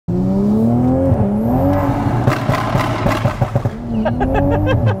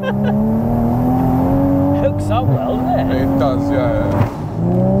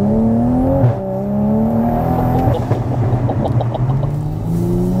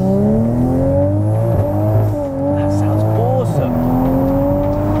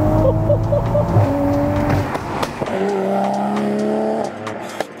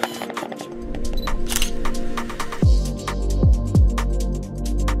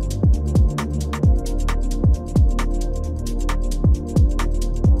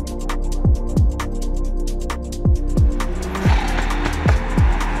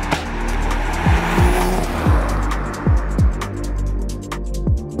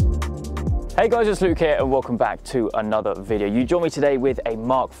Hey guys, it's Luke here and welcome back to another video. You join me today with a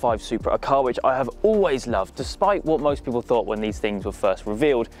Mark 5 Supra, a car which I have always loved. Despite what most people thought when these things were first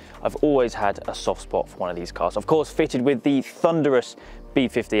revealed, I've always had a soft spot for one of these cars. Of course, fitted with the thunderous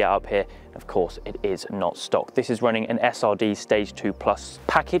B50 up here. Of course, it is not stock. This is running an SRD Stage 2 Plus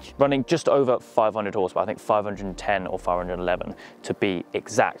package, running just over 500 horsepower, I think 510 or 511 to be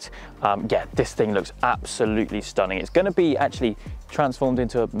exact. Yeah, this thing looks absolutely stunning. It's going to be actually transformed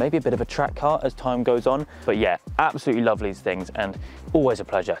into maybe a bit of a track car as time goes on. But yeah, absolutely love these things and always a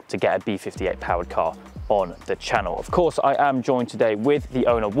pleasure to get a B58 powered car on the channel. Of course, I am joined today with the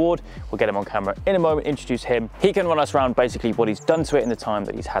owner, Ward. We'll get him on camera in a moment, introduce him. He can run us around basically what he's done to it in the time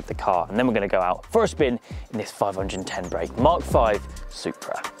that he's had the car. And then we're going to go out for a spin in this 510 brake Mark 5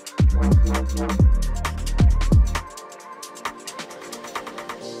 Supra.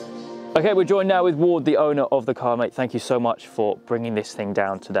 Okay, we're joined now with Ward, the owner of the car, mate. Thank you so much for bringing this thing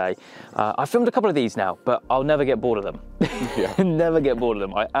down today. I filmed a couple of these now, but I'll never get bored of them. Yeah. Never get bored of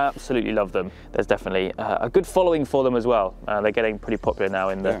them. I absolutely love them. There's definitely a good following for them as well. They're getting pretty popular now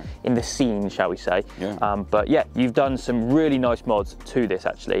in the scene, shall we say. Yeah. But yeah, you've done some really nice mods to this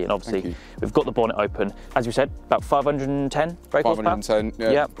actually, and obviously we've got the bonnet open. As we said, about 510 brake horsepower? 510,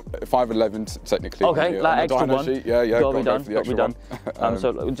 yeah. Yep. 511 technically. Okay, that extra one. Sheet. Yeah, gotta be done, gotta be done.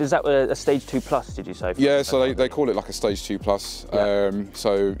 So is that a Stage 2 Plus, did you say? Yeah, so they call it like a Stage 2 Plus. Yeah.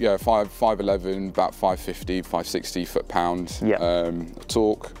 So yeah, 511, about 550, 560 foot-pound. Yeah.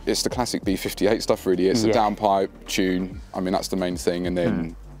 Torque. It's the classic B58 stuff really. It's a downpipe tune. I mean, that's the main thing. And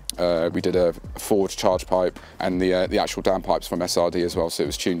then we did a forged charge pipe and the actual downpipes from SRD as well. So it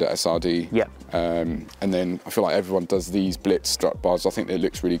was tuned at SRD. Yeah. And then I feel like everyone does these blitz strut bars. I think it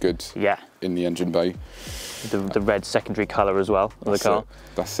looks really good. Yeah. In the engine bay. The red secondary colour as well of the car.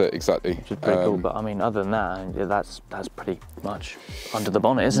 That's it, exactly. Which is pretty cool, but I mean, other than that, that's pretty much under the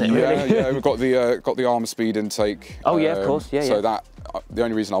bonnet, isn't it? Really? Yeah, we've got the armor speed intake. Oh yeah, of course, yeah. So that the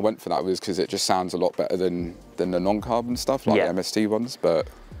only reason I went for that was because it just sounds a lot better than the non-carbon stuff like the MST ones, but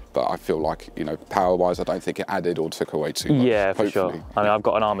I feel like, you know, power-wise, I don't think it added or took away too much. Yeah, for sure. I mean, I've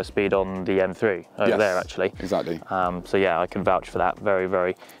got an armor speed on the M3 over there, actually. Exactly. So yeah, I can vouch for that. Very,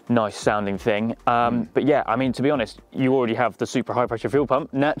 very nice sounding thing. But yeah, I mean, to be honest, you already have the super high pressure fuel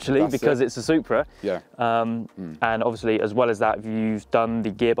pump, naturally, because it's a Supra. Yeah. And obviously, as well as that, you've done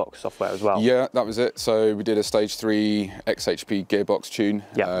the gearbox software as well. Yeah, that was it. So we did a Stage 3 XHP gearbox tune.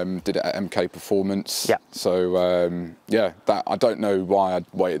 Yeah. Did it at MK Performance. Yeah. So yeah, that I don't know why I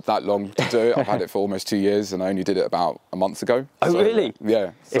waited that long to do it. I've had it for almost 2 years and I only did it about a month ago. Oh, so, really?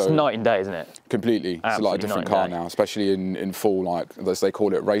 Yeah. So it's night and day, isn't it? Completely. Absolutely. It's like a different car now, especially in full, like, as they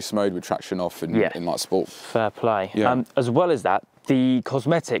call it, race mode with traction off and in like sport. Fair play. Yeah. As well as that, the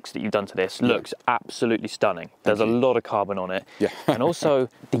cosmetics that you've done to this looks absolutely stunning. There's a lot of carbon on it. Yeah. And also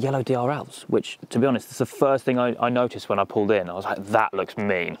the yellow DRLs, which, to be honest, it's the first thing I noticed when I pulled in. I was like, that looks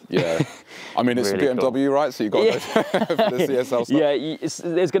mean. Yeah. I mean, it's really a BMW, cool. Right? So you've got to go for the CSL stuff.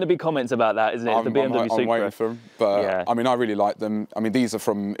 Yeah, there's going to be comments about that, isn't it? The BMW Supra. I'm waiting for them. But I mean, I really like them. I mean, these are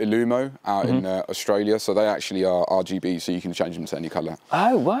from Illumo out in Australia. So they actually are RGB, so you can change them to any colour.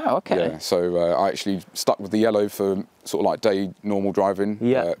 Oh, wow, okay. Yeah, so I actually stuck with the yellow for sort of like day normal driving.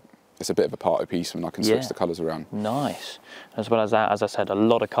 Yeah. It's a bit of a party piece when I can switch the colours around. Nice. As well as that, as I said, a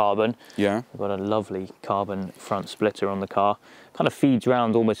lot of carbon. Yeah. We've got a lovely carbon front splitter on the car. Kind of feeds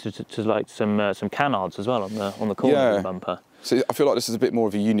round almost to like some canards as well on the corner of the bumper. So I feel like this is a bit more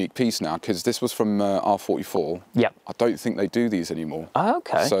of a unique piece now because this was from R44. Yeah. I don't think they do these anymore. Oh,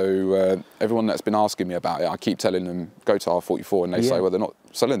 okay. So everyone that's been asking me about it, I keep telling them go to R44 and they say, well, they're not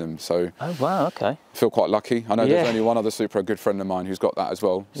selling them. So oh, wow, okay. I feel quite lucky. I know there's only one other Supra, a good friend of mine, who's got that as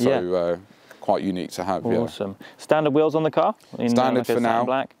well. So quite unique to have. Awesome. Standard wheels on the car? Standard for now.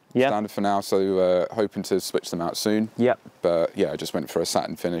 Black? Yeah. Standard for now, so hoping to switch them out soon. Yep. But yeah, I just went for a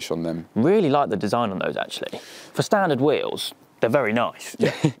satin finish on them. Really like the design on those actually. For standard wheels, they're very nice.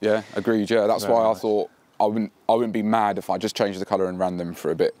 Yeah, yeah, agreed. Yeah, that's why I thought I wouldn't be mad if I just changed the colour and ran them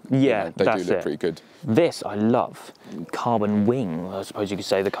for a bit. Yeah, you know, they do look pretty good. This I love. Carbon wing, I suppose you could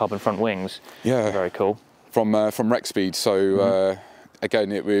say, the carbon front wings. Yeah. Very cool. From Rexpeed, so.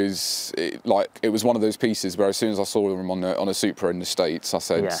 Again, it was one of those pieces where as soon as I saw them on a Supra in the States, I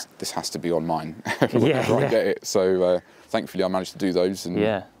said, this has to be on mine. Get it. So thankfully I managed to do those.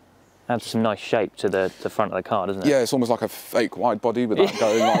 And adds some nice shape to the front of the car, doesn't it? Yeah, it's almost like a fake wide body without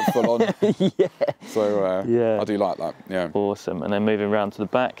going like full on. Yeah. So I do like that. Yeah. Awesome. And then moving around to the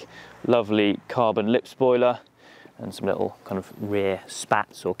back, lovely carbon lip spoiler and some little kind of rear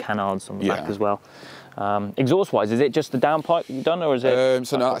spats or canards on the back as well. Exhaust-wise, is it just the downpipe you've done, or is it?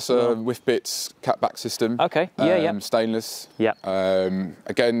 So no, that's a With Bits catback system. Okay. Yeah. Stainless. Yeah.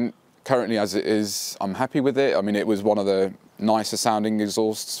 Again, currently as it is, I'm happy with it. I mean, it was one of the nicer sounding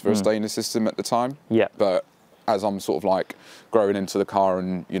exhausts for a stainless system at the time. Yeah. But as I'm sort of like growing into the car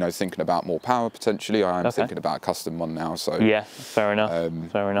and, you know, thinking about more power potentially, I am thinking about a custom one now. So yeah, fair enough.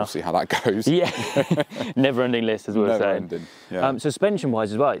 Fair enough. We'll see how that goes. Yeah, never-ending list, as we were saying. Never-ending. Yeah.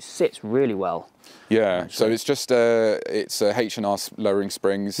 Suspension-wise as well, it sits really well. Yeah, so it's just it's a H&R lowering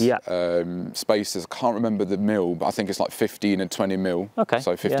springs. Yeah. Spacers, I can't remember the mil, but I think it's like 15 and 20 mil. Okay.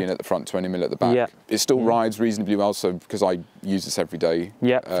 So 15 at the front, 20 mil at the back. Yeah. It still rides reasonably well, so because I use this every day.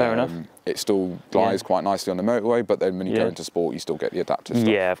 Yeah, fair enough. It still glides quite nicely on the motorway, but then when you go into sport, you still get the adaptive stuff.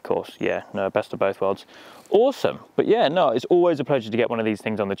 Yeah, of course. Yeah, no, best of both worlds. Awesome. But yeah, no, it's always a pleasure to get one of these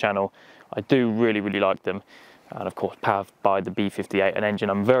things on the channel. I do really, really like them. And of course, powered by the B58, an engine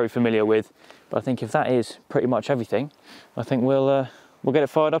I'm very familiar with. But I think if that is pretty much everything, I think we'll get it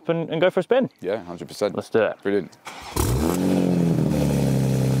fired up and go for a spin. Yeah, 100%. Let's do it. Brilliant.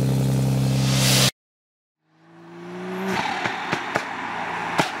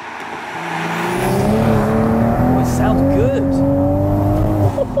 Oh, it sounds good.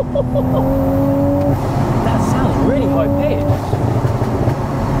 That sounds really high pitched.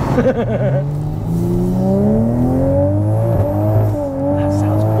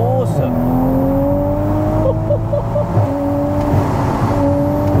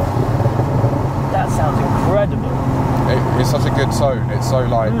 It's such a good tone. It's so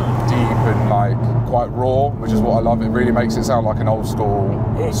like deep and like quite raw, which is what I love. It really makes it sound like an old school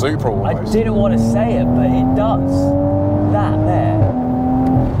Supra almost. I didn't want to say it, but it does. That there.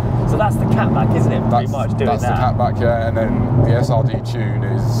 So that's the catback, isn't it? Pretty much doing that's that. That's the catback, yeah. And then the SRD tune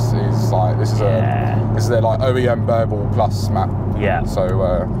is like this is their like OEM Burble Plus map. Yeah.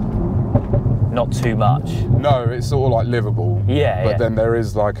 So not too much. No, it's sort of like livable. Yeah. But then there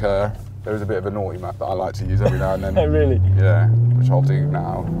is like a bit of a naughty map that I like to use every now and then. Oh, really? Yeah, which I'll do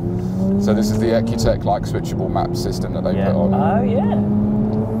now. So this is the Ecutech like switchable map system that they put on. Oh yeah.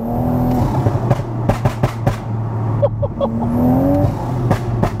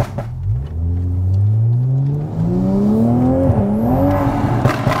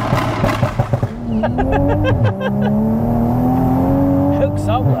 Hooks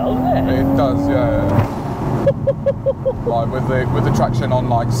up well, doesn't it? It does, yeah. Like with the traction on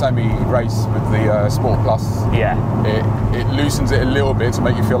like semi-race with the Sport Plus, yeah, it loosens it a little bit to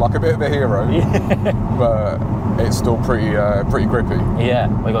make you feel like a bit of a hero, but it's still pretty grippy. Yeah,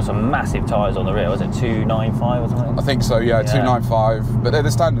 we got some massive tyres on the rear. Was it 295 or something? I think so. Yeah, 295. But they're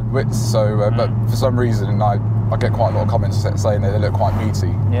the standard widths. So, but for some reason, I get quite a lot of comments saying they look quite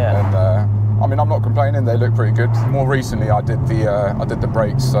meaty. Yeah. And I mean, I'm not complaining. They look pretty good. More recently, I did the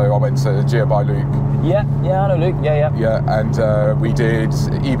brakes. So I went to GR by Luke. Yeah, I know Luke. Yeah. Yeah, and we did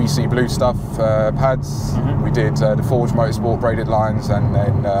EBC Blue stuff pads. We did the Forge Motorsport braided lines, and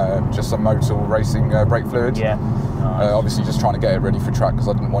then just some Motul racing brake fluid. Yeah. Nice. Obviously, just trying to get it ready for track because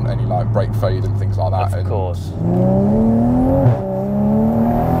I didn't want any like brake fade and things like that. Of course.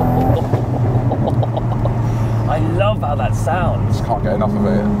 I love how that sounds. Just can't get enough of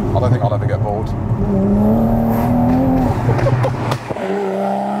it. I don't think I'll ever get bored.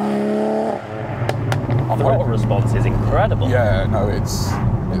 The throttle response is incredible. Yeah, no, it's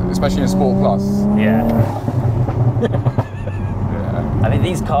especially in Sport Plus. Yeah. I mean,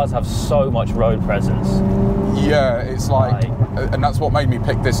 these cars have so much road presence. Yeah, it's like, and that's what made me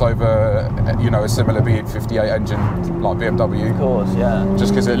pick this over, you know, a similar B58 engine like BMW. Of course, yeah.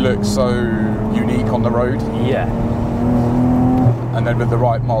 Just because it looks so unique on the road. Yeah. And then with the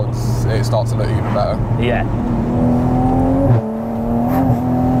right mods, it starts to look even better. Yeah.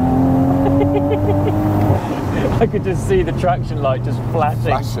 I could just see the traction light just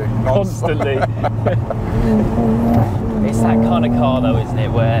flashing constantly. It's that kind of car though, isn't it,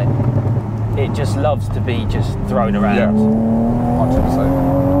 where it just loves to be just thrown around. Yeah,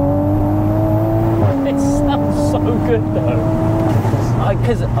 100%. It sounds so good though.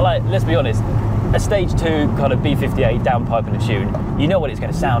 Because, like, let's be honest, a stage 2 kind of B58 downpipe and a tune, you know what it's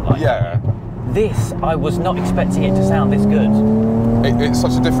going to sound like. Yeah. This, I was not expecting it to sound this good. It's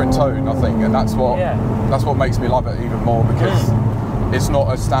such a different tone, I think, and that's what makes me love it even more, because it's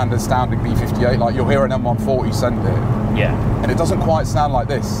not a standard sounding B58. Like, you'll hear an M140 send it, and it doesn't quite sound like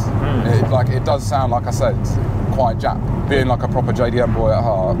this. It does sound, like I said, quite Jap. Being like a proper JDM boy at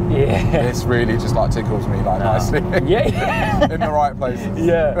heart, this really just like tickles me like nicely. In the right places.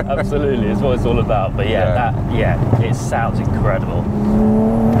 Yeah, absolutely. It's what it's all about. But it sounds incredible.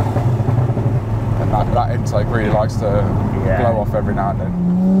 And that intake really likes to blow off every now and then.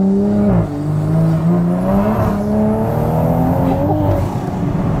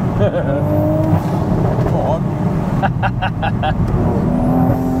 Come on.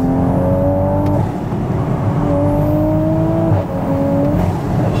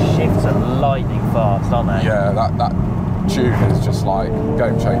 is just like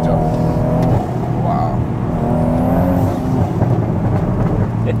game changer. Wow.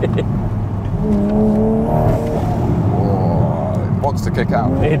 Oh, it wants to kick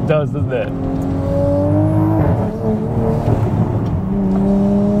out. It does, doesn't it?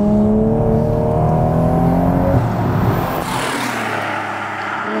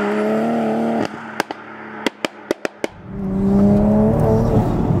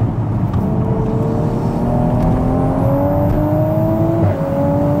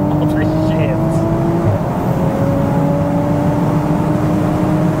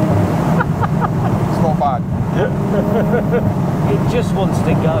 It just wants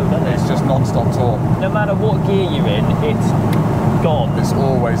to go, doesn't it? It's just non-stop torque. No matter what gear you're in, it's gone. It's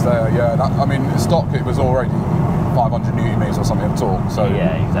always there, yeah. I mean, stock, it was already 500 Newton meters or something of torque. So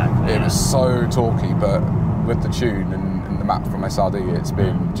yeah, exactly. It was so torquey, but with the tune and the map from SRD, it's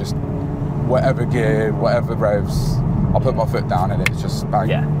been just whatever gear, whatever revs, I put my foot down and it's just bang,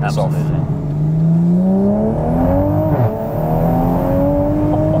 yeah, it's off. Absolutely.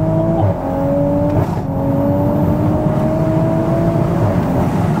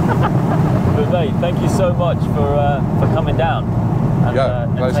 Thank you so much for coming down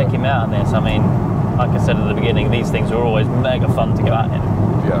and taking me out on this. I mean, like I said at the beginning, these things are always mega fun to go out in,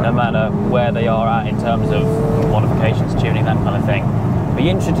 no matter where they are at in terms of modifications, tuning, that kind of thing. Be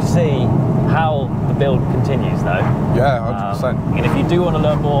interested to see how the build continues though. Yeah, 100%. And if you do want to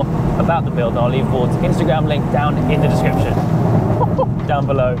learn more about the build, I'll leave Ward's Instagram link down in the description, down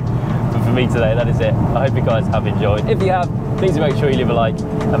below. But for me today, that is it. I hope you guys have enjoyed. If you have, please make sure you leave a like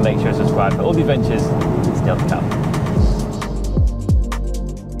and make sure to subscribe for all the adventures still to come.